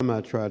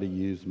I try to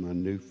use my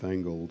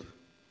newfangled,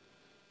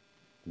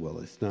 well,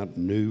 it's not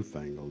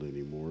newfangled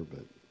anymore,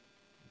 but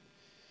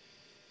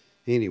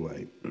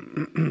anyway.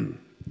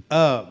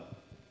 I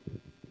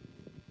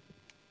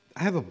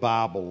have a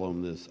Bible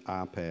on this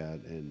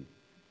iPad, and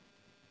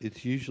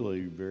it's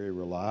usually very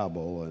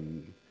reliable,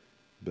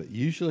 but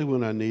usually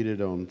when I need it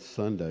on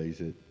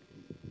Sundays, it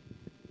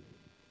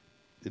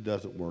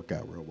doesn't work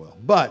out real well.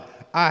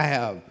 But I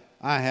have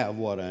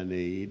what I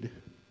need.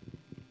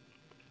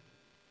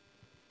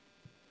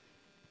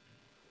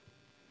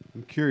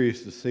 I'm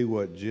curious to see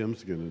what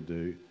Jim's going to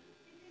do.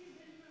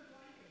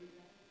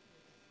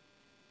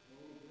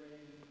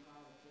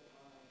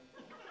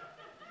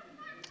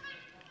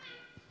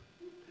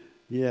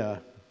 Yeah.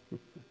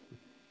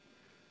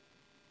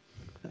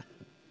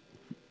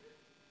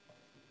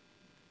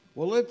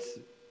 Well, let's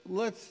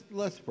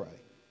pray.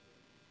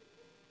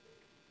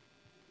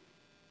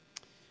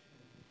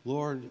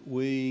 Lord,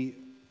 we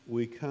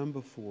come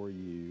before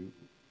you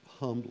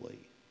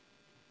humbly.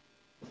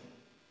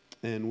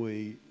 And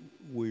we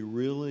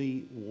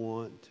really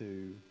want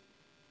to,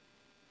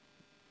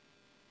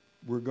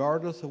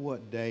 regardless of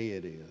what day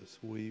it is,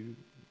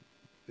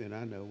 and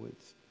I know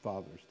it's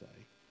Father's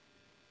Day,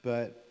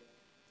 but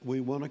we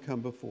want to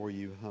come before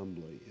you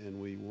humbly, and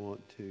we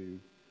want to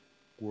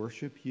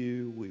worship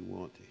you. We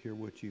want to hear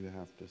what you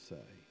have to say.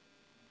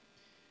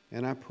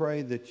 And I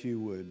pray that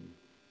you would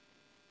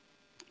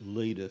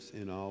lead us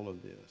in all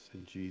of this.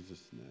 In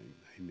Jesus' name,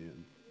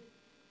 amen.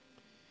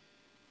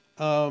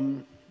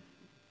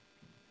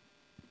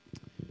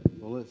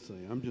 Well, let's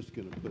see. I'm just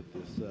going to put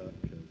this up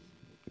because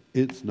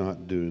it's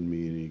not doing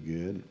me any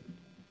good.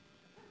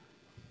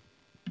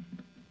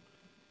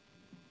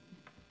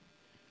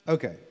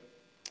 Okay.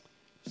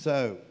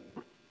 So,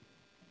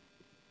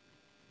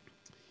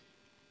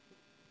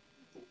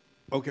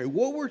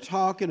 what we're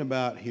talking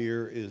about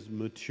here is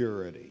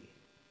maturity.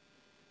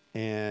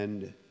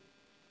 And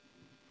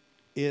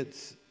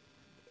it's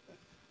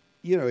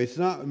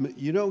not,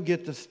 you don't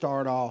get to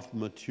start off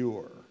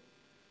mature.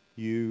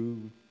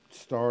 You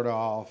start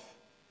off,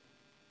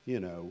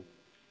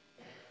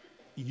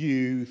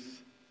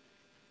 youth.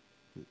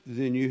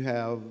 Then you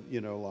have,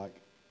 like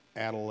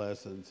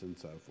adolescence and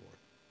so forth.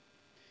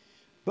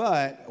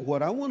 But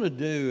what I want to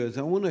do is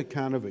I want to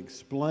kind of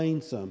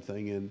explain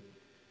something, and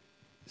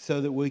so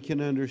that we can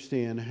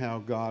understand how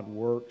God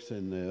works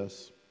in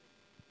this.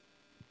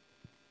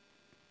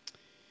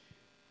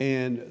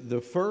 And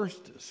the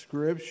first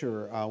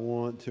scripture I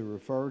want to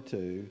refer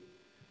to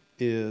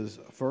is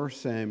 1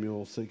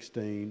 Samuel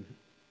 16,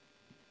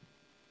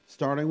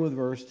 starting with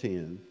verse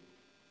 10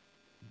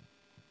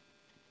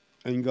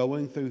 and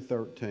going through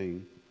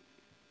 13.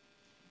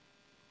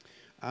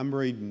 I'm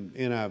reading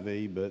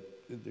NIV, but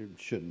there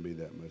shouldn't be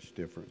that much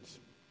difference.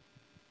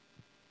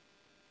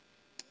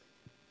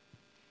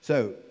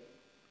 So,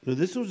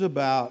 this is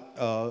about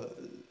the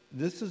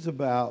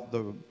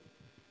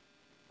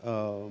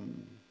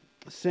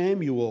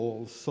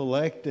Samuel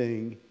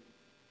selecting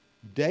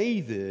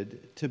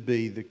David to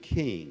be the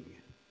king.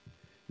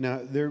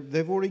 Now,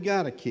 they've already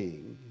got a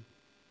king,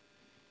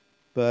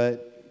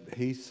 but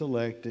he's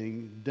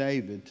selecting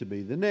David to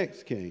be the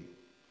next king.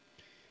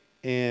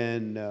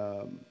 And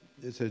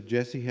it says,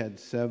 Jesse had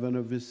 7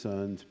 of his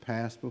sons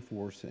pass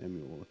before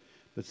Samuel.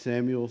 But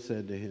Samuel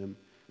said to him,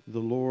 the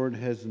Lord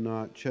has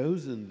not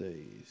chosen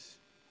these.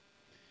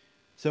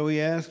 So he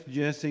asked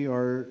Jesse,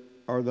 are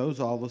those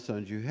all the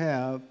sons you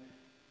have?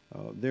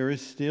 There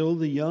is still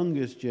the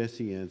youngest,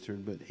 Jesse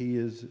answered, but he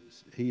is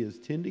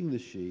tending the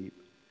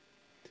sheep.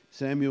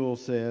 Samuel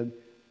said,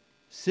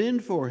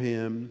 send for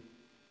him.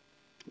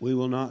 We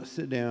will not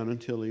sit down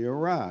until he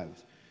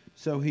arrives.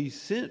 So he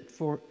sent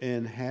for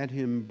and had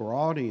him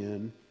brought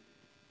in.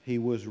 He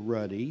was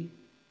ruddy,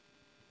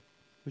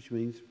 which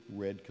means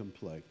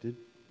red-complected,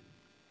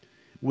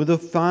 with a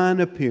fine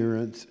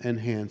appearance and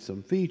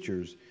handsome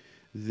features.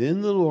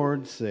 Then the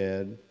Lord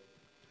said,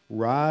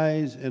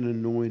 rise and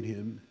anoint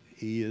him.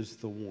 He is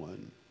the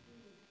one.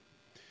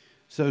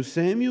 So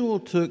Samuel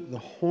took the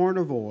horn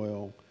of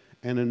oil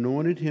and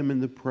anointed him in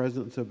the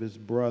presence of his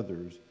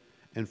brothers.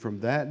 And from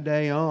that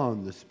day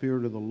on, the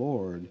Spirit of the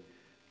Lord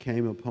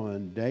came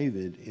upon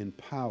David in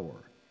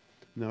power.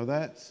 Now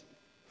that's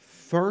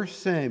 1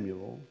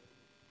 Samuel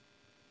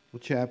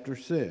chapter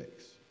 16.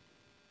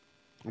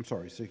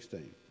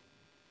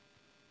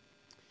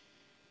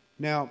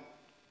 Now,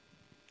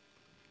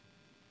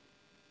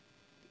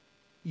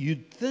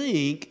 you'd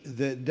think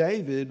that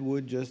David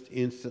would just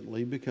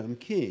instantly become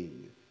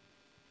king.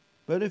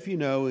 But if you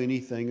know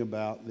anything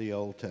about the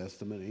Old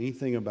Testament,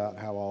 anything about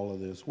how all of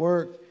this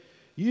worked,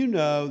 you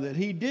know that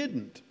he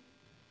didn't.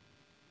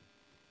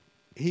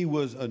 He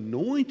was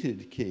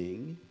anointed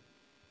king,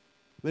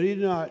 but he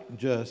did not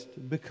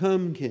just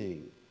become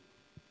king.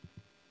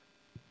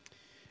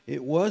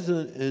 It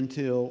wasn't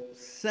until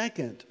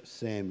 2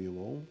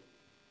 Samuel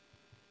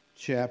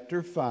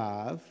chapter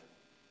 5.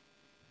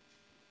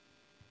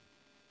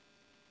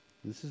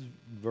 This is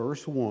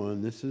verse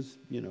 1. This is,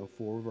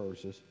 4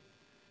 verses.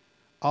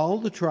 All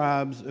the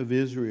tribes of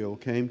Israel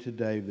came to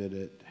David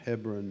at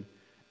Hebron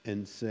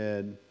and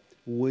said,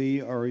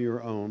 "We are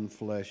your own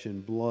flesh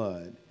and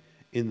blood.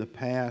 In the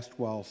past,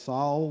 while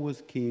Saul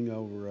was king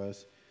over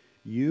us,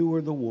 you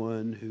were the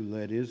one who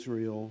led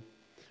Israel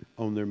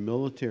on their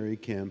military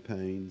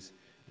campaigns.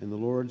 And the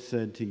Lord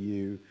said to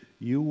you,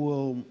 you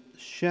will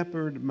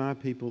shepherd my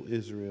people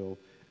Israel,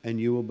 and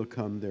you will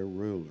become their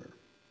ruler."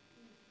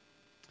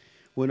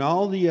 When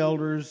all the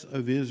elders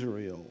of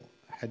Israel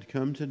had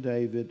come to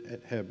David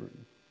at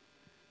Hebron,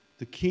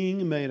 the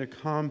king made a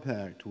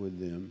compact with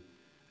them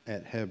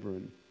at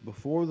Hebron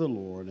before the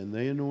Lord, and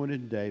they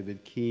anointed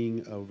David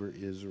king over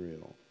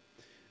Israel.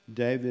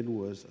 David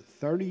was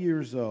 30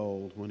 years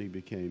old when he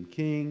became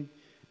king,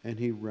 and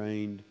he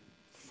reigned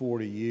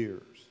 40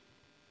 years.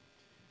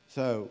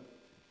 So,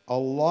 a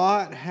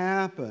lot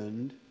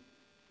happened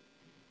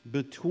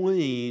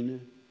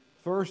between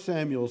 1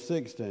 Samuel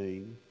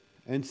 16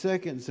 and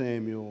 2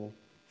 Samuel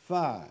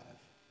 5.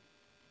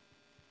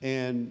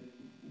 And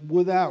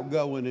without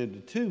going into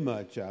too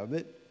much of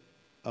it,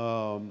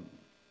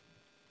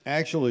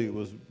 actually it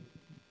was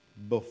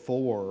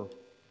before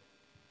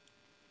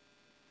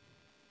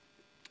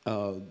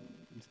 1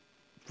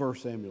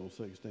 Samuel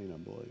 16, I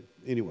believe.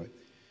 Anyway,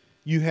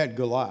 you had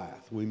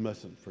Goliath. We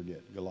mustn't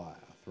forget Goliath,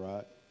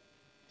 right?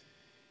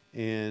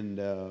 And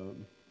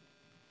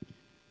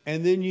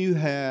then you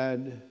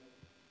had,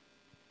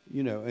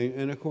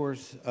 and of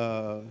course,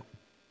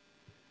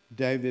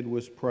 David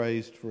was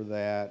praised for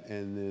that,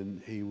 and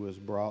then he was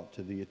brought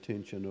to the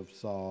attention of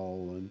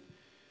Saul,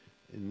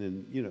 and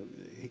then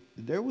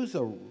there was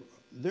a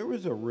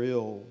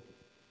real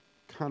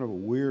kind of a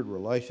weird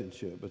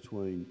relationship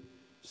between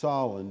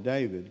Saul and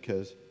David,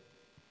 because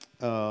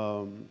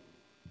Saul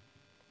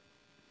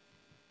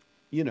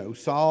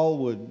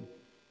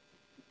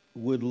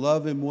would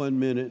love him one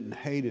minute and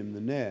hate him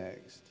the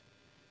next,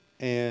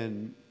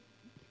 and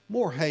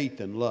more hate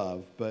than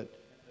love, but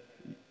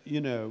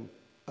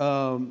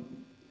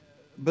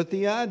but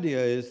the idea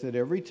is that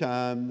every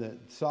time that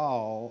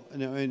Saul,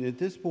 and at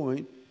this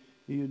point,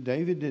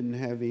 David didn't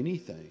have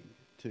anything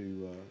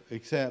to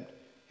except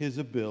his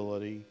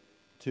ability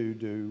to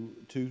do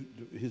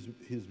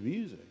his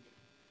music.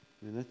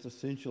 I mean, that's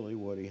essentially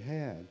what he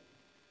had.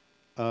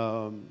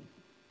 And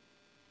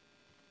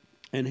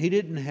he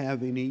didn't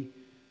have any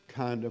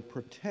kind of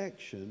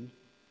protection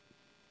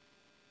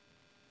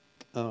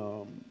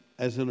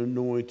as an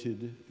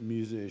anointed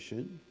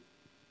musician.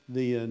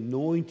 The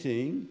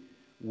anointing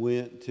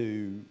went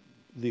to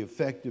the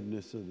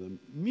effectiveness of the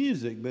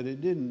music, but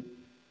it didn't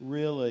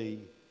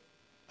really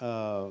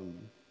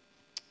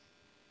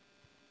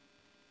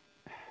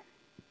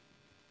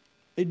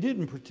it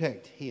didn't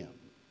protect him.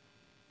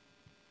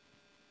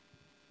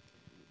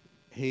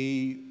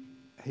 He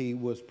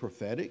was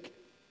prophetic,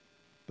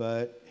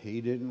 but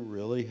he didn't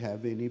really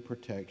have any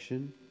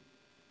protection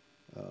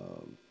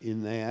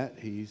in that.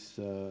 He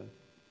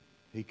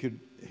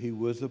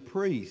was a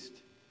priest.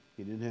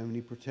 He didn't have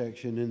any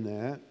protection in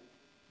that.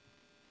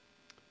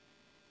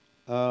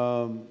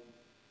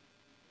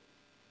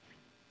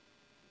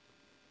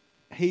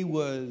 He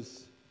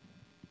was,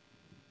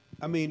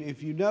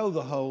 if you know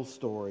the whole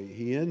story,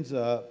 he ends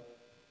up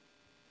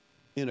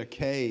in a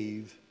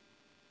cave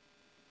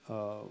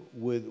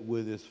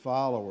with his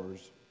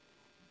followers.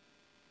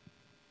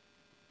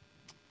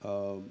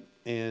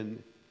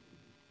 And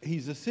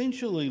he's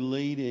essentially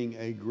leading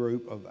a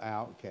group of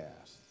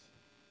outcasts.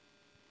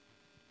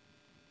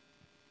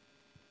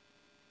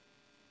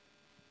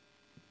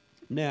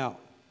 Now,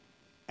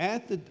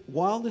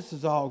 while this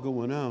is all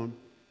going on,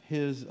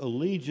 his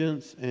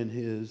allegiance and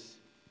his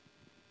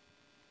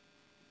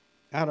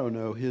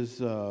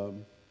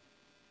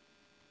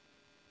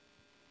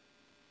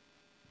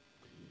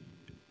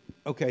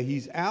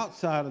he's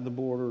outside of the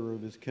border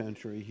of his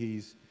country.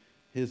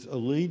 His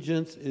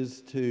allegiance is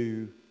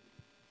to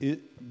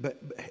it,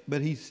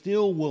 but he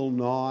still will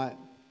not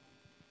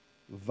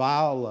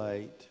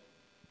violate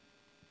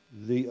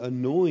the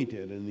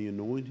anointed, and the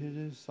anointed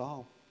is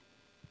Saul.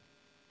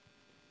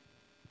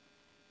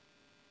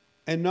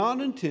 And not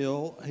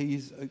until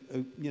he's,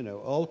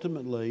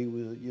 ultimately,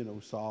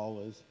 Saul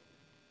is,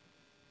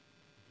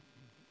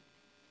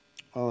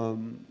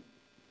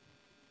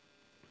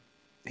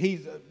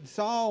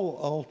 Saul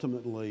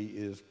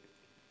ultimately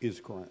is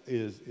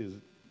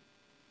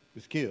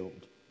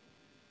killed,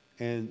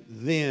 and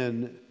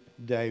then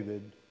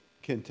David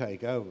can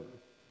take over.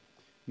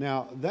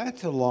 Now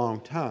that's a long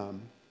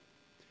time,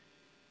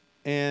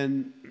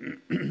 and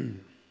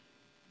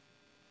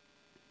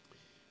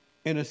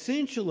and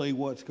essentially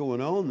what's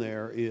going on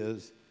there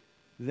is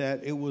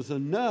that it was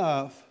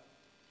enough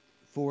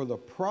for the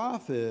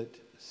prophet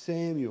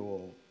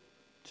Samuel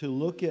to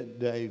look at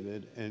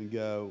David and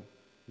go,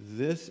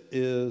 "This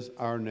is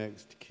our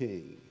next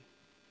king."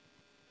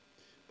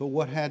 But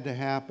what had to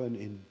happen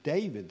in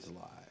David's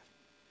life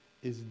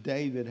is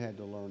David had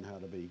to learn how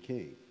to be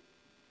king.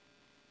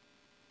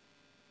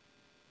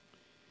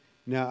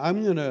 Now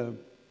I'm going to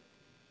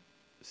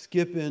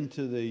skip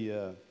into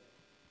the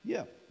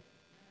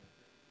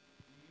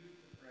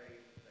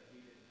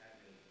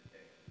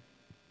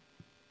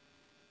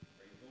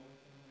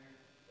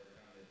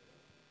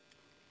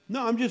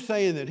No, I'm just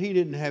saying that he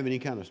didn't have any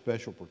kind of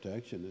special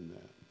protection in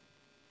that.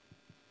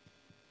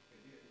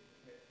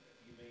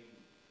 You mean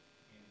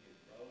in his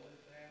role as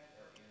that,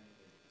 or in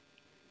his,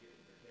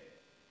 it didn't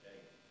protect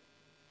David?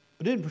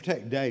 It didn't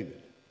protect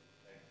David.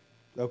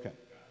 Okay.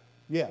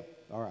 Yeah,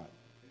 all right.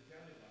 It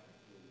sounded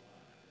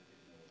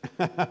like a cool line.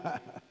 I just didn't know.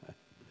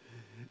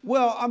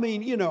 Well, I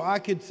mean, I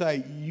could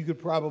say you could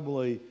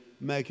probably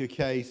make a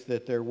case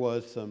that there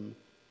was some,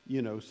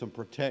 some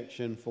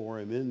protection for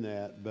him in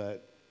that,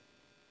 but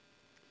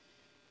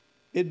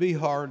it'd be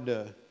hard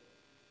to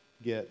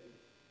get,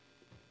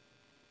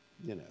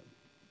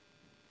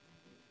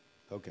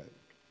 Okay.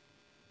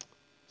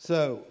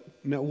 So,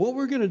 now what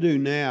we're going to do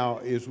now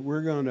is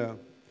we're going to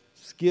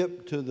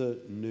skip to the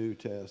New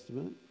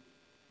Testament.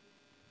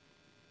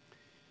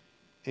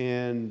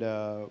 And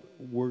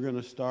we're going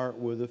to start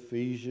with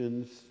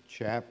Ephesians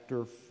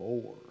chapter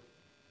 4.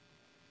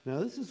 Now,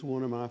 this is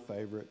one of my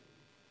favorite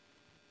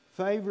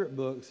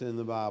books in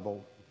the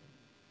Bible.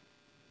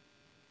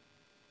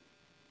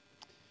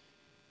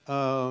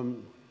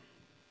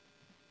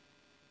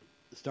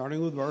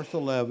 Starting with verse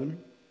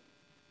 11.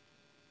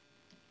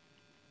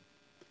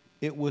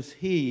 It was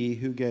he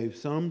who gave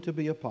some to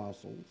be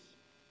apostles,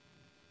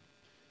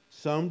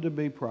 some to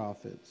be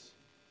prophets,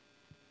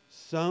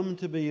 some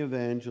to be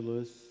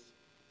evangelists,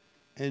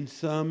 and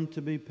some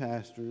to be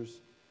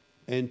pastors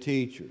and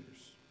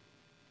teachers.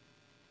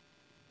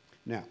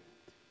 Now,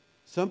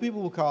 some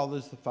people will call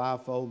this the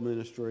fivefold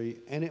ministry,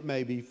 and it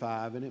may be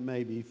 5 and it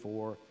may be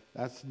 4.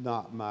 That's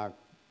not my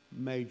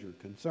major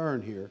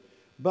concern here.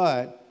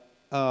 But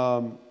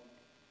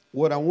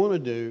what I want to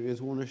do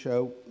is want to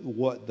show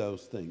what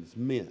those things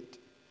meant.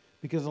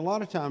 Because a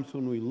lot of times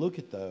when we look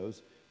at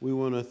those, we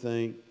want to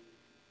think,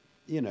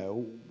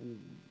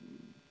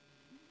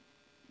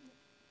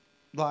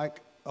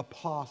 like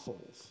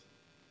apostles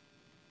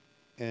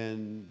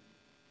and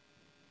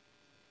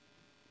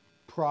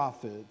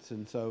prophets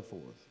and so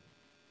forth.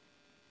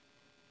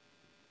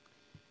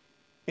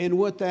 And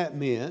what that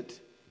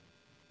meant,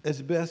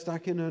 as best I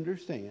can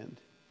understand,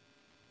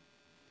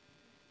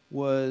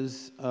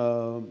 was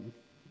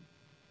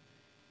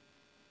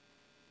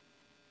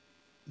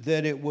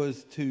that it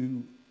was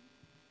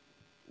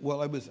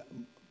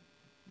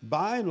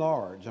by and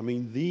large,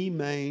 the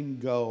main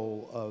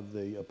goal of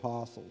the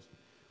apostles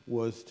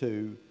was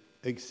to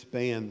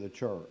expand the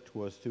church,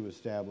 was to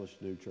establish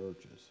new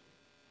churches.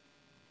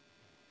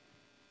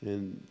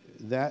 And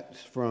that's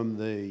from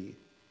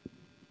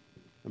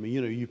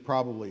you've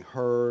probably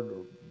heard,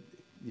 or,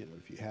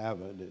 if you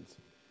haven't,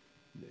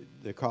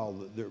 they're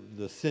called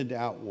the sent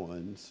out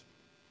ones.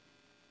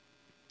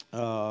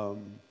 The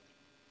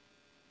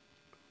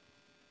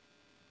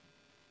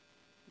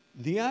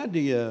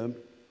idea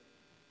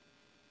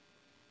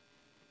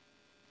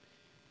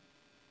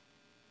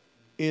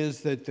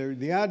is that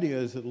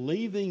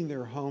leaving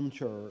their home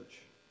church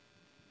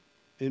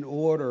in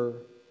order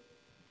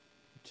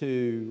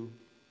to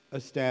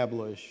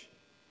establish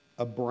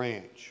a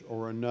branch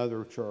or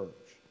another church.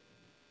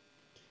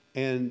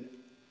 And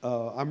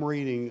I'm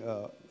reading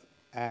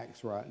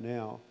Acts right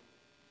now,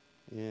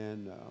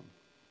 and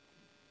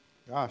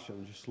I'm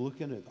just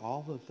looking at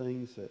all the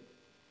things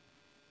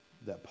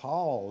that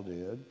Paul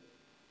did.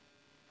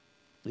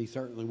 He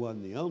certainly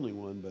wasn't the only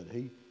one, but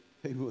he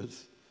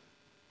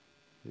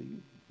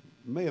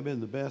may have been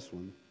the best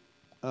one.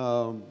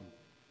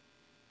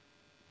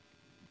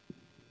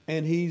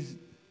 And he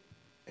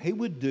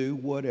would do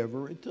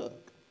whatever it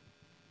took.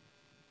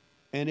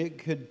 And it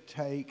could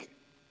take,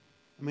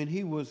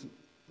 he was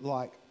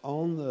like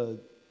on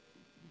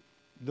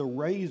the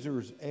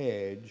razor's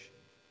edge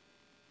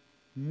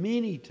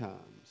many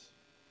times.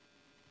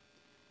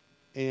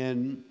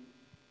 And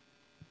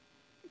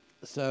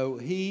so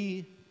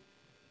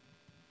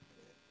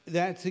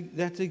that's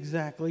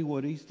exactly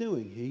what he's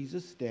doing. He's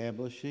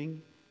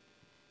establishing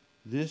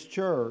this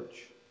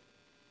church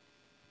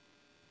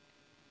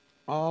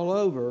all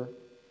over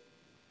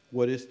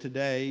what is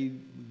today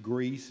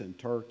Greece and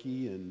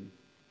Turkey and,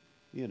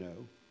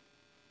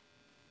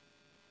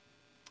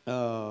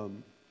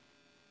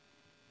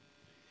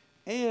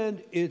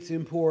 and it's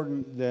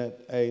important that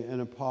an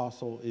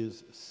apostle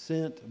is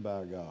sent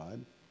by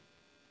God,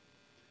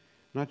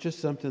 not just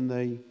something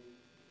they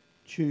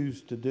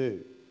choose to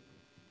do.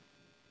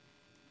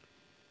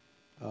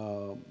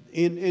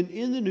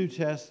 In the New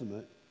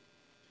Testament,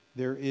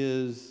 there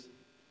is,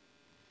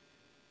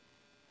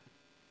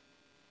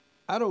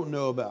 I don't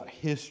know about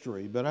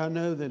history, but I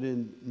know that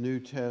in New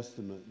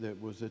Testament that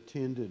was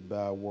attended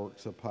by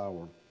works of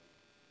power,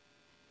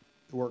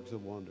 works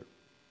of wonder.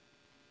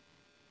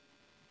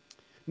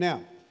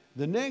 Now,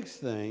 the next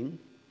thing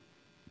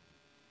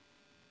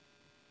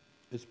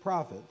is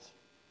prophets.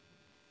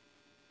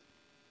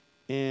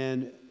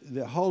 And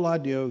the whole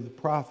idea of the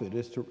prophet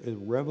is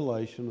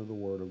revelation of the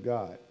Word of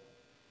God.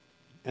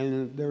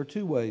 And there are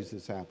two ways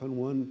this happens.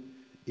 One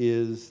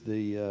is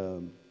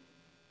the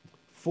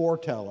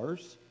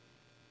foretellers.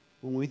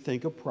 When we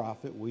think of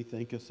prophet, we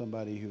think of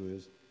somebody who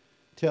is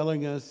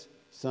telling us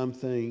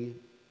something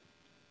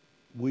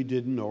we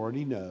didn't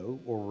already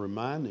know, or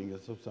reminding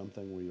us of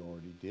something we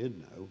already did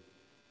know.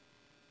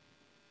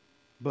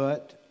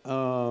 But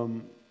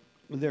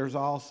there's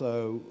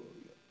also,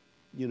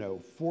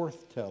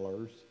 forth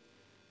tellers,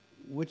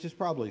 which is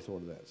probably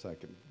sort of that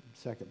second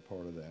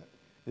part of that.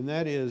 And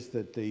that is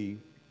that the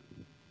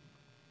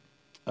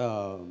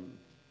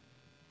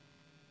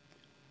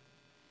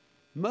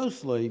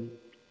mostly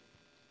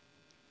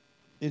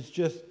it's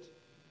just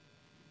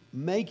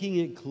making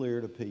it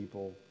clear to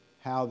people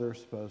how they're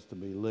supposed to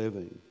be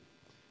living.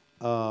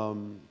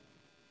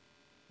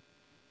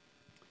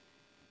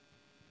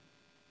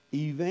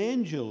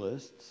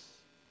 Evangelists,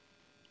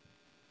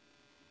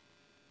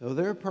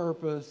 their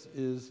purpose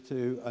is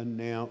to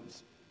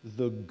announce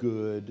the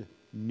good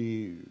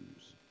news.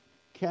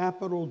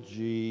 Capital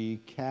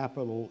G,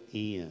 capital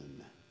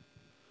N.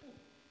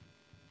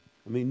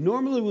 I mean,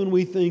 normally when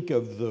we think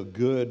of the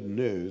good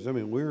news,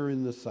 we're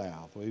in the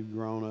South. We've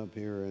grown up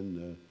here in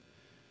the,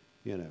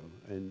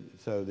 and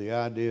so the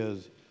idea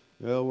is,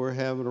 we're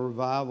having a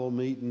revival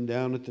meeting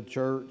down at the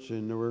church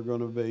and we're going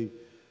to be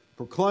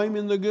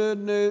proclaiming the good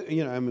news.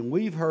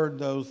 We've heard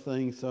those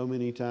things so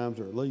many times,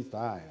 or at least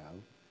I have,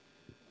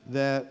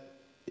 that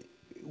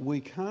we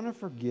kind of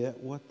forget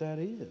what that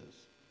is.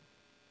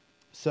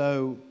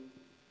 So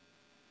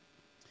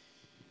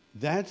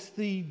that's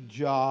the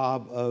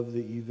job of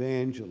the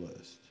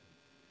evangelist.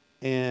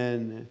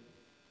 And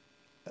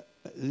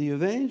the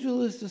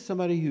evangelist is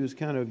somebody who is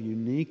kind of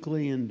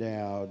uniquely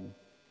endowed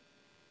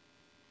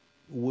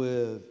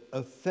with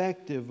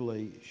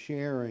effectively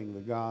sharing the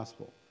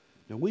gospel.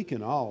 Now, we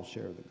can all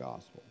share the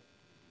gospel.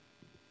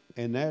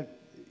 And that,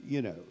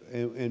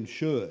 and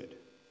should.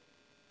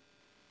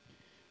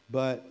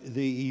 But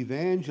the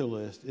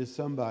evangelist is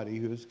somebody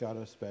who's got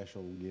a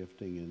special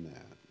gifting in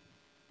that.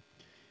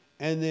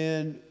 And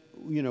then,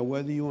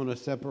 whether you want to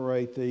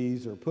separate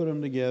these or put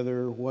them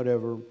together,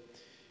 whatever,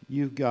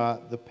 you've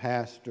got the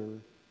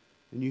pastor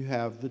and you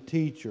have the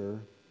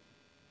teacher.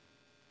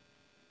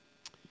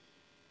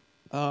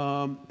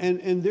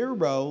 And their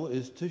role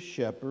is to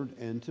shepherd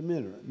and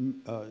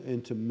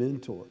to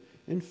mentor.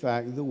 In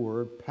fact, the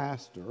word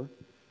pastor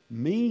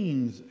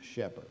means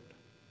shepherd.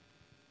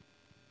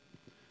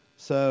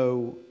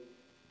 So,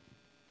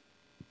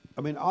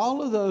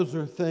 all of those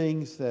are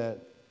things that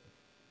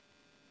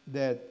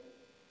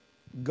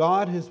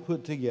God has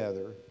put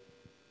together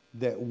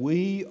that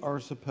we are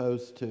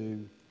supposed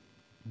to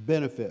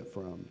benefit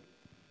from.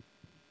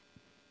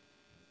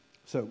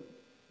 So,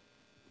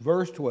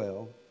 verse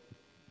 12,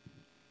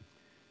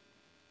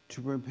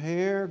 to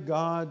prepare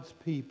God's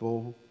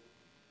people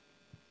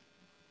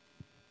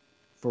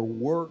for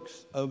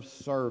works of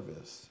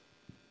service.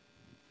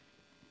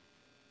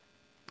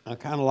 I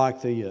kind of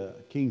like the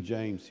King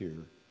James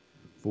here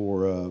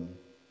for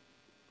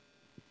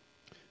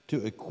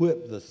to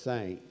equip the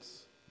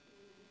saints,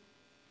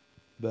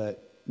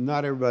 but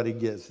not everybody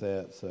gets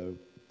that. So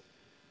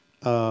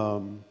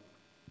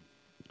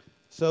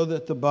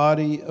that the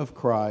body of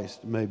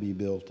Christ may be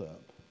built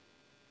up,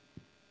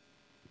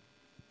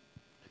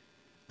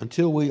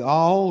 until we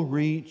all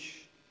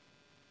reach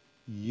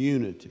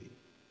unity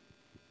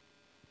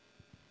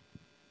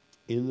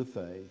in the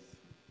faith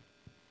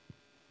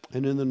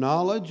and in the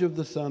knowledge of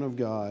the Son of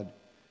God,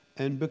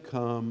 and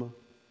become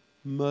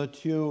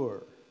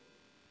mature,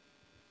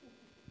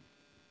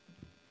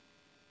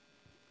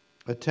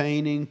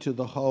 attaining to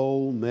the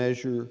whole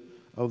measure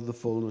of the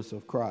fullness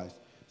of Christ.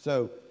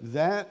 So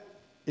that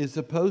is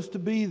supposed to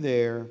be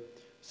there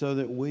so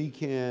that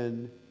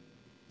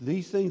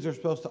these things are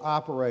supposed to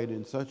operate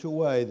in such a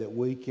way that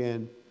we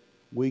can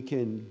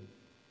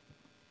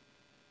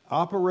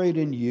operate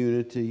in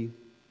unity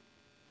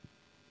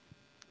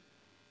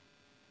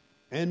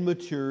and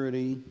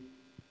maturity,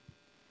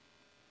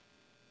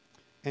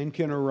 and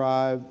can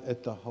arrive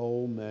at the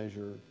whole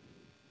measure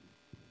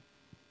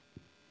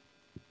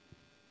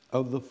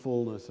of the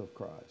fullness of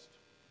Christ.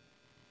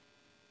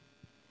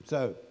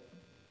 So,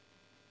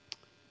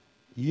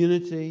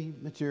 unity,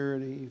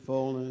 maturity,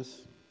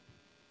 fullness.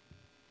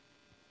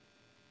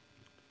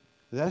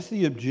 That's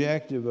the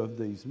objective of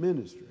these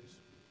ministries.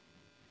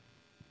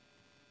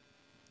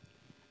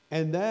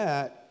 And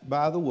that,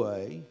 by the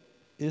way,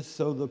 is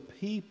so the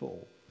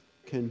people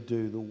can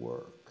do the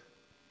work.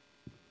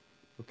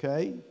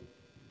 Okay?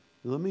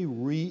 Let me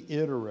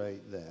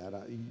reiterate that.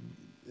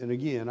 And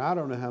again, I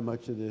don't know how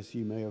much of this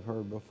you may have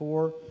heard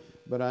before,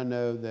 but I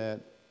know that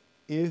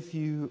if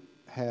you're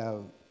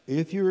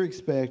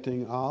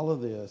expecting all of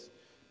this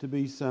to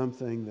be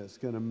something that's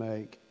going to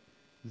make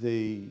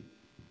the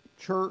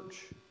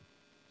church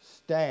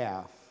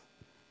staff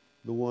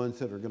the ones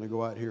that are going to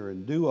go out here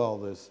and do all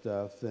this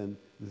stuff, then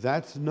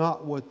that's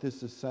not what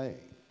this is saying.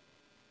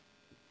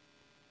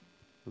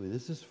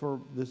 This is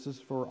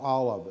for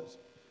all of us.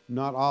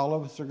 Not all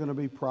of us are going to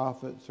be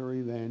prophets or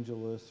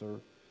evangelists or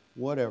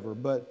whatever,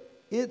 but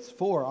it's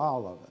for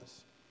all of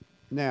us.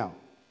 Now,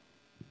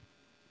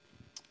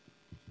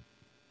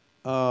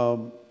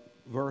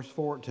 verse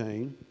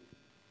 14.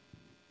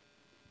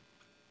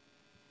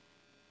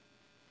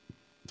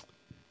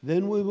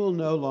 Then we will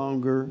no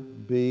longer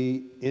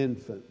be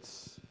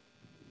infants,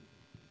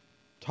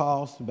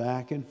 tossed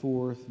back and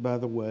forth by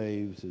the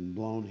waves and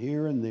blown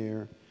here and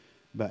there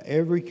by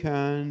every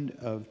kind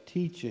of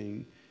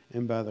teaching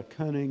and by the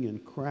cunning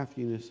and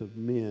craftiness of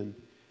men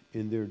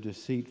in their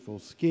deceitful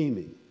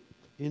scheming.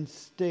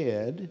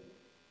 Instead,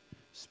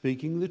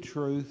 speaking the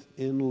truth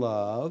in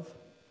love,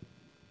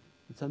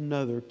 it's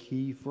another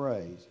key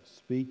phrase,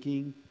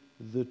 speaking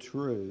the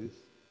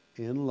truth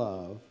in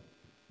love,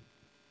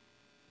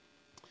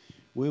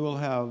 we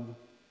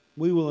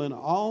will in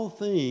all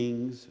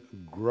things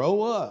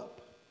grow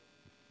up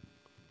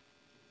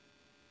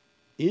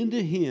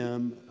into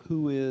Him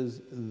who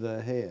is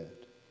the head,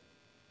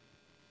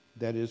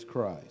 that is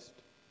Christ.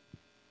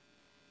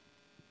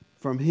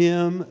 From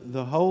Him,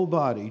 the whole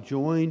body,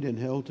 joined and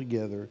held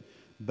together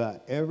by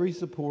every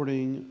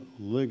supporting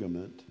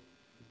ligament,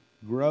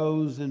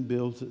 grows and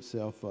builds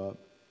itself up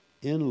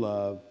in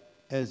love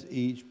as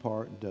each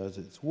part does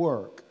its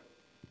work.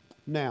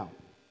 Now,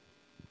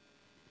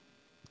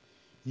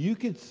 you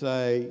could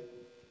say,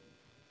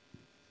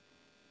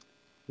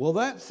 well,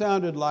 that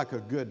sounded like a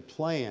good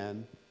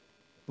plan,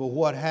 but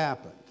what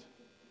happened?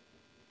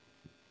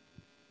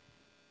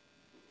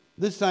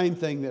 The same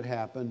thing that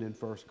happened in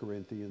 1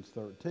 Corinthians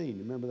 13.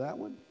 Remember that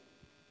one?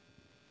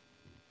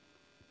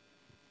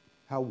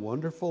 How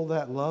wonderful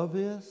that love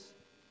is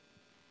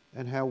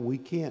and how we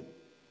can't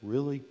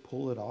really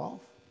pull it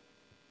off.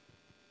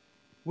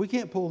 We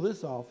can't pull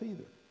this off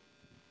either.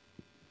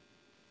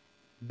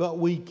 But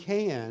we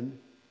can.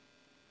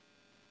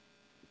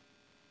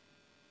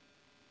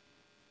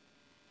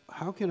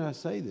 How can I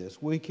say this?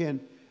 We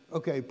can,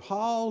 okay,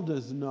 Paul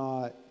does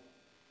not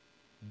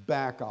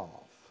back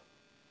off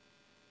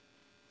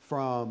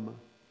from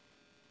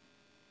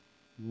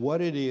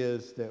what it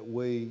is that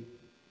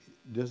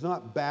does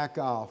not back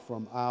off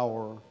from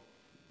our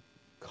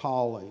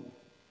calling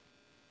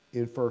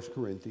in 1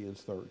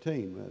 Corinthians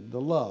 13,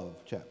 the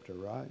love chapter,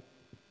 right?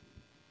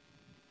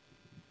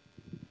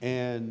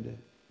 And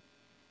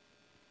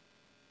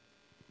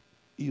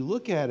you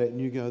look at it and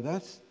you go,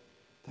 that's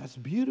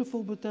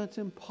beautiful, but that's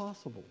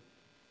impossible.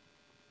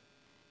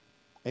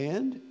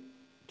 And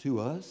to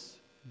us,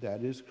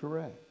 that is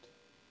correct.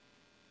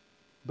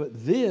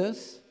 But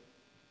this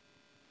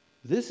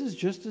is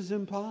just as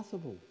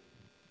impossible.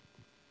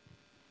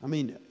 I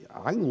mean,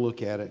 I can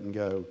look at it and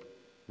go,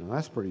 well,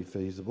 that's pretty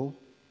feasible.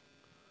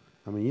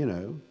 I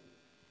mean,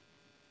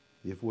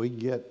 if we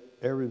get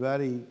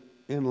everybody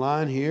in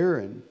line here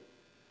and,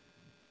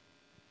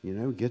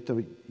 get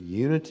the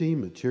unity,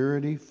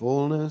 maturity,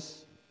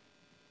 fullness,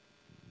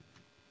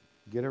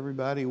 get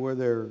everybody where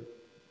they're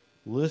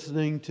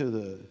listening to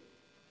the,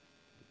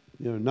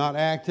 not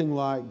acting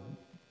like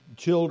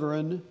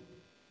children,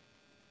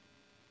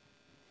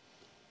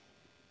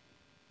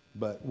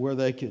 but where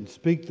they can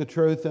speak the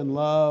truth in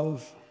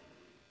love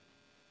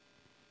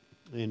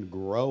and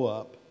grow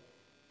up.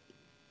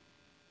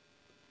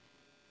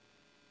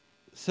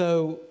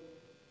 So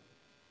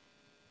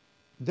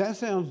that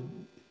sounds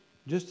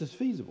just as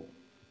feasible.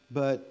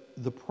 But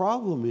the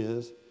problem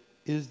is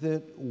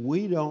that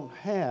we don't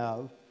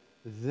have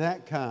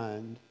that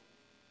kind,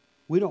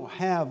 we don't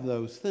have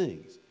those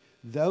things.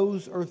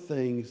 Those are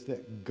things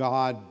that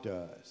God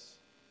does.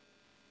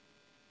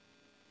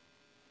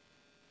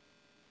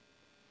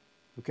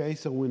 Okay,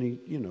 so when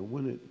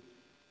when it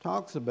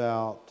talks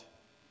about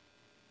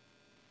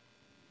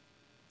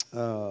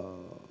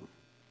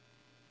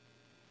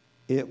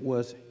it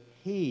was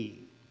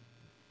He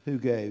who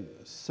gave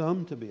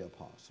some to be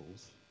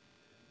apostles,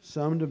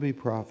 some to be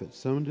prophets,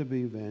 some to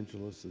be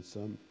evangelists, and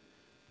some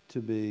to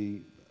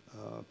be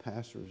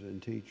pastors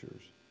and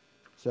teachers.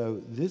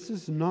 So this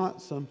is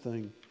not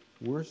something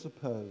we're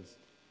supposed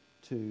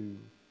to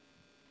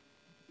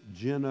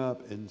gin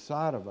up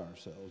inside of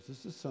ourselves.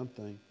 This is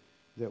something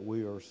that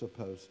we are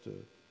supposed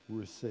to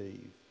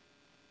receive.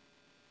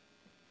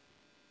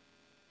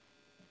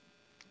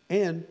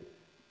 And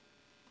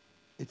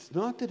it's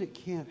not that it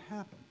can't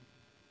happen.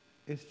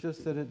 It's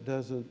just that it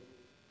doesn't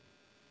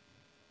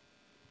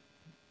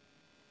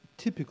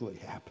typically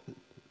happen.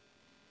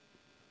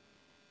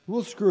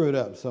 We'll screw it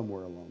up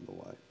somewhere along the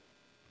way.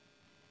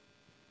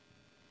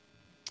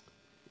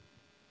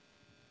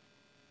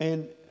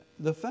 And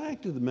the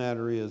fact of the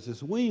matter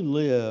is we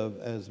live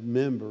as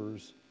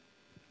members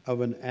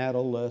of an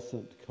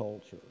adolescent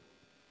culture.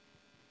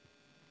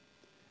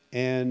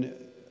 And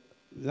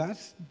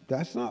that's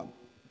not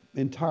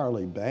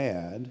entirely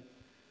bad.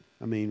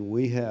 I mean,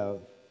 we have,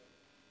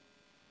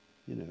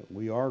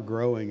 we are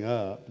growing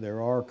up.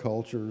 There are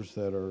cultures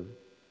that are,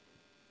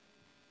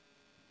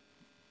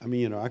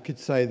 I could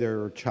say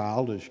there are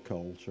childish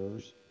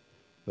cultures,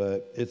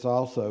 but it's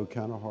also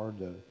kind of hard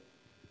to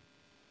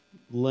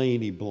lay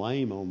any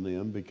blame on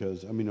them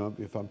because,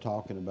 if I'm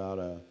talking about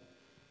a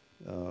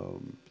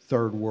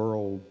third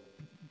world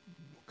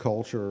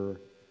culture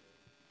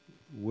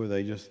where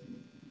they just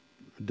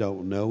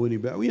don't know any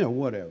better,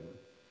 whatever.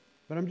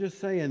 But I'm just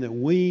saying that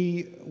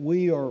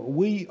we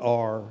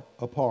are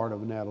a part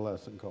of an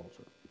adolescent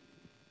culture.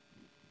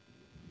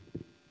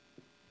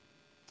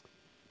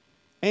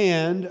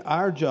 And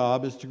our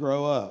job is to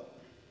grow up.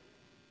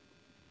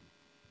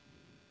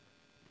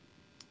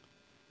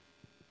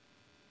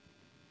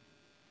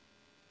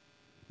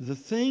 The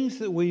things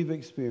that we've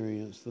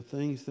experienced, the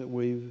things that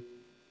we've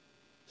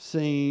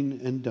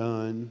seen and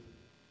done,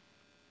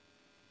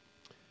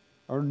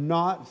 are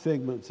not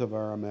figments of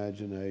our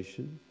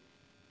imagination.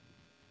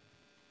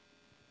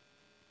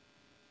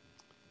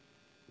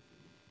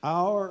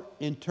 Our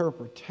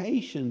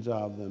interpretations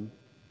of them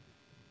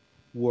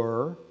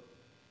were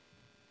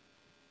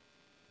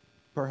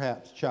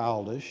perhaps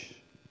childish.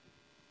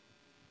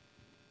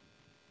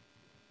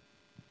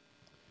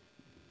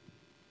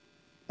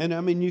 And I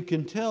mean, you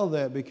can tell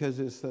that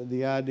because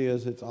the idea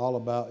is it's all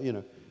about,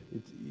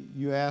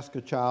 you ask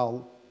a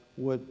child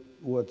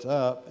what's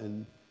up,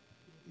 and,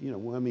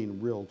 I mean,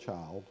 real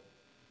child,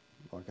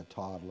 like a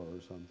toddler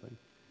or something.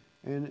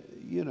 And,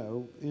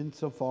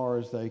 insofar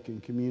as they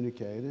can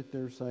communicate it,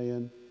 they're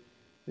saying,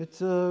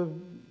 this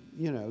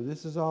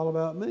is all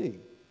about me.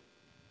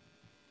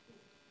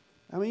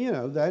 I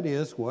mean, that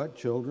is what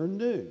children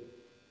do.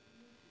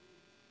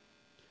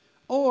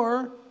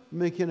 Or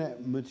making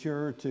it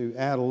mature to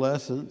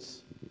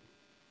adolescence.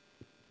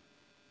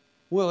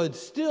 Well, it's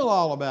still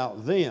all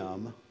about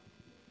them,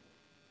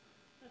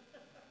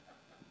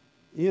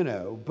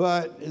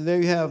 but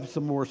they have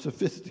some more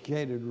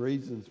sophisticated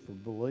reasons for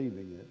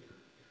believing it.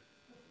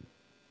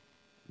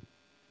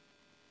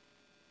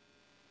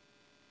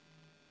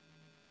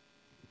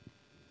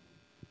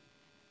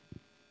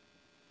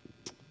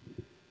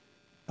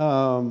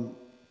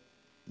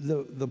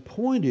 The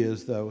point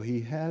is, though,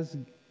 he has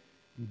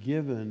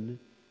given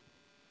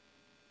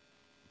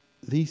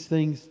these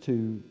things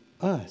to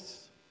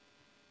us.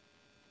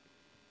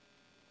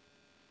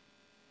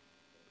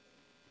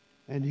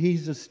 And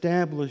he's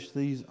established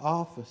these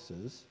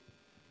offices,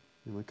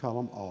 and we call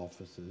them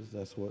offices,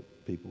 that's what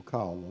people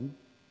call them.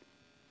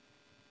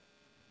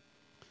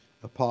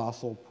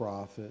 Apostle,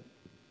 prophet,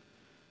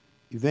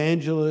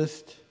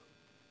 evangelist,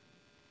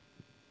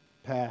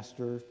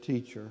 pastor,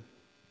 teacher,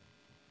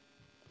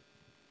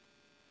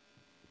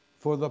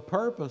 for the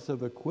purpose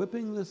of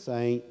equipping the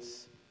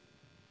saints,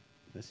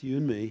 that's you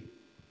and me,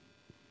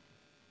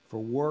 for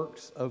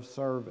works of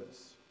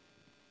service.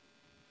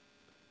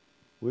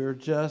 We're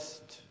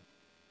just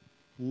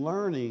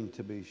learning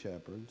to be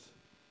shepherds,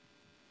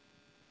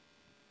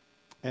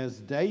 as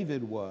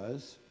David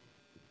was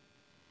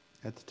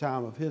at the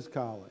time of his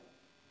calling.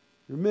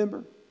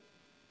 Remember,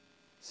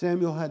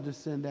 Samuel had to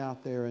send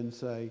out there and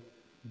say,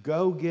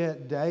 "Go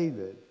get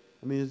David."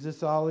 I mean, is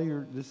this all of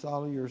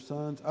your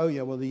sons? Oh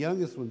yeah, well the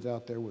youngest one's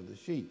out there with the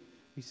sheep.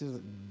 He says,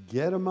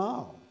 "Get them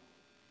all.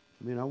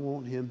 I mean, I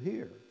want him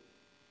here."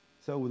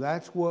 So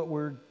that's what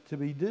we're to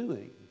be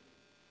doing.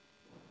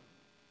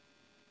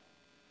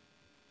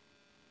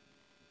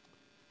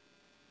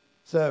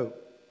 So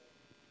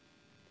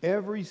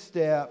every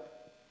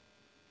step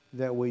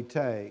that we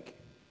take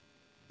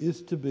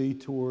is to be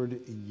toward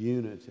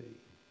unity.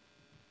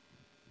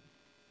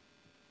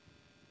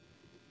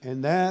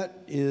 And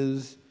that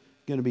is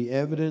going to be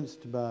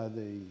evidenced by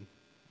the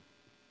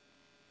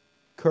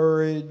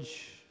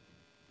courage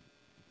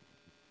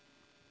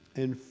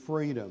and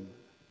freedom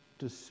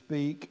to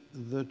speak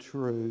the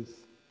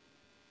truth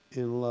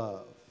in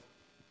love.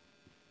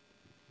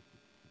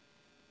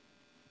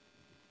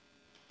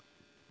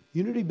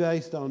 Unity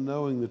based on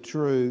knowing the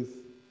truth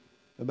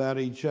about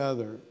each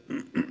other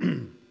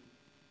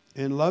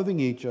and loving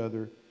each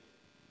other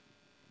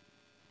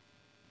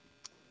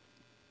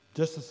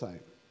just the same.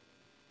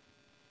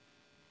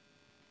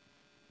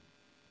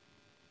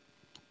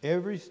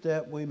 Every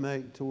step we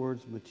make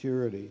towards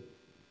maturity,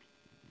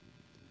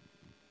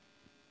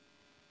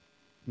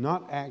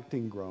 not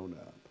acting grown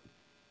up,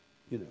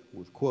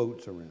 with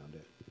quotes around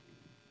it,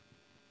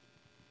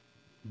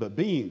 but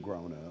being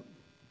grown up,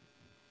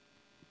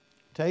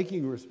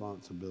 taking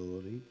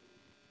responsibility.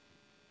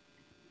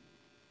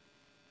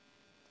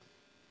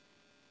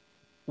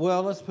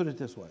 Well, let's put it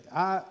this way.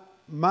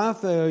 My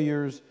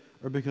failures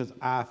are because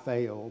I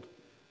failed,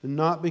 and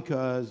not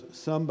because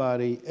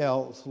somebody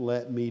else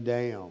let me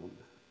down.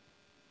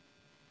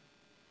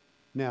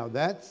 Now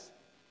that's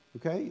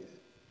okay.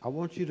 I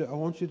want you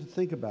to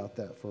think about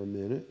that for a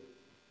minute,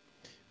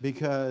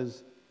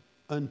 because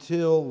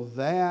until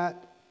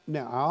that,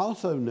 now I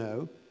also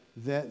know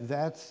that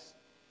that's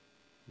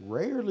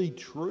rarely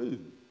true,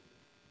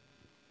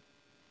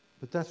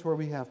 but that's where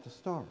we have to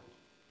start.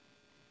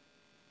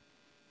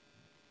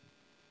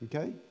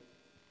 Okay?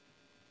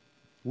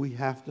 We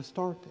have to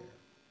start there.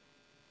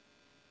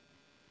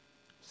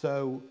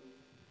 So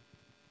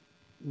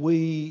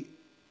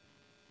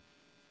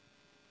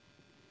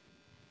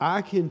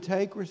I can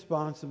take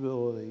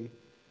responsibility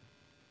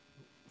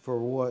for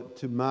what,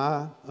 to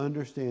my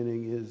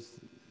understanding, is,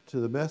 to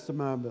the best of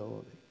my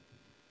ability,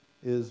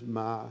 is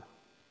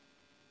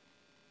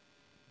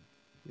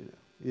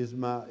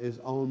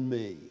on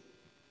me.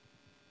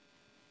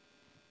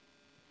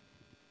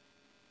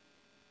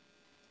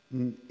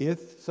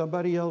 If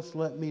somebody else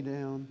let me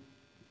down,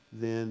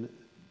 then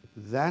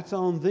that's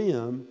on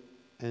them,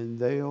 and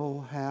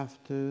they'll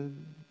have to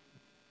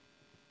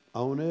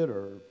own it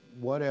or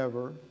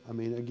whatever. I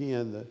mean,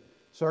 again, the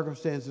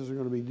circumstances are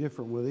going to be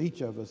different with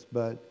each of us,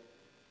 but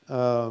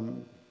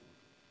the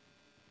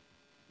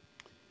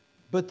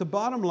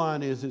bottom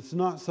line is it's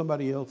not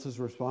somebody else's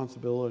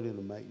responsibility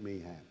to make me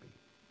happy.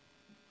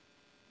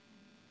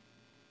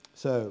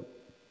 So,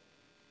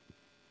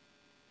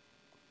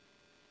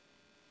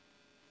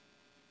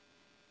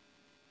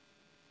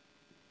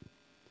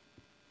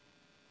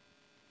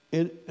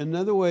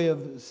 another way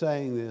of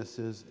saying this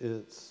is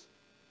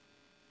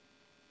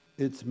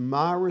it's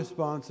my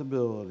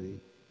responsibility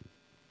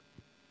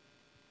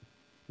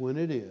when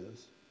it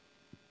is,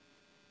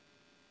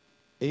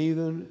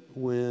 even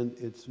when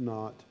it's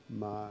not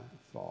my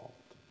fault.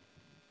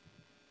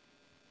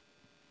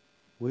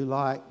 We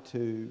like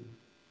to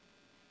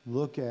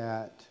look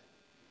at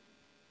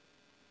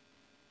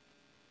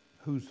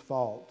whose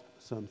fault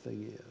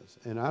something is,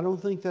 and I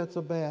don't think that's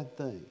a bad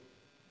thing.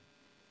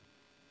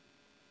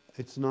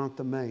 It's not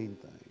the main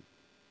thing.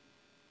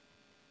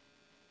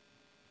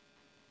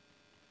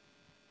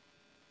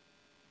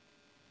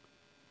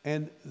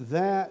 And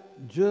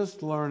that,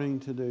 just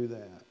learning to do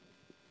that,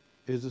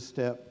 is a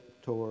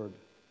step toward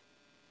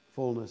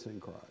fullness in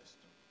Christ.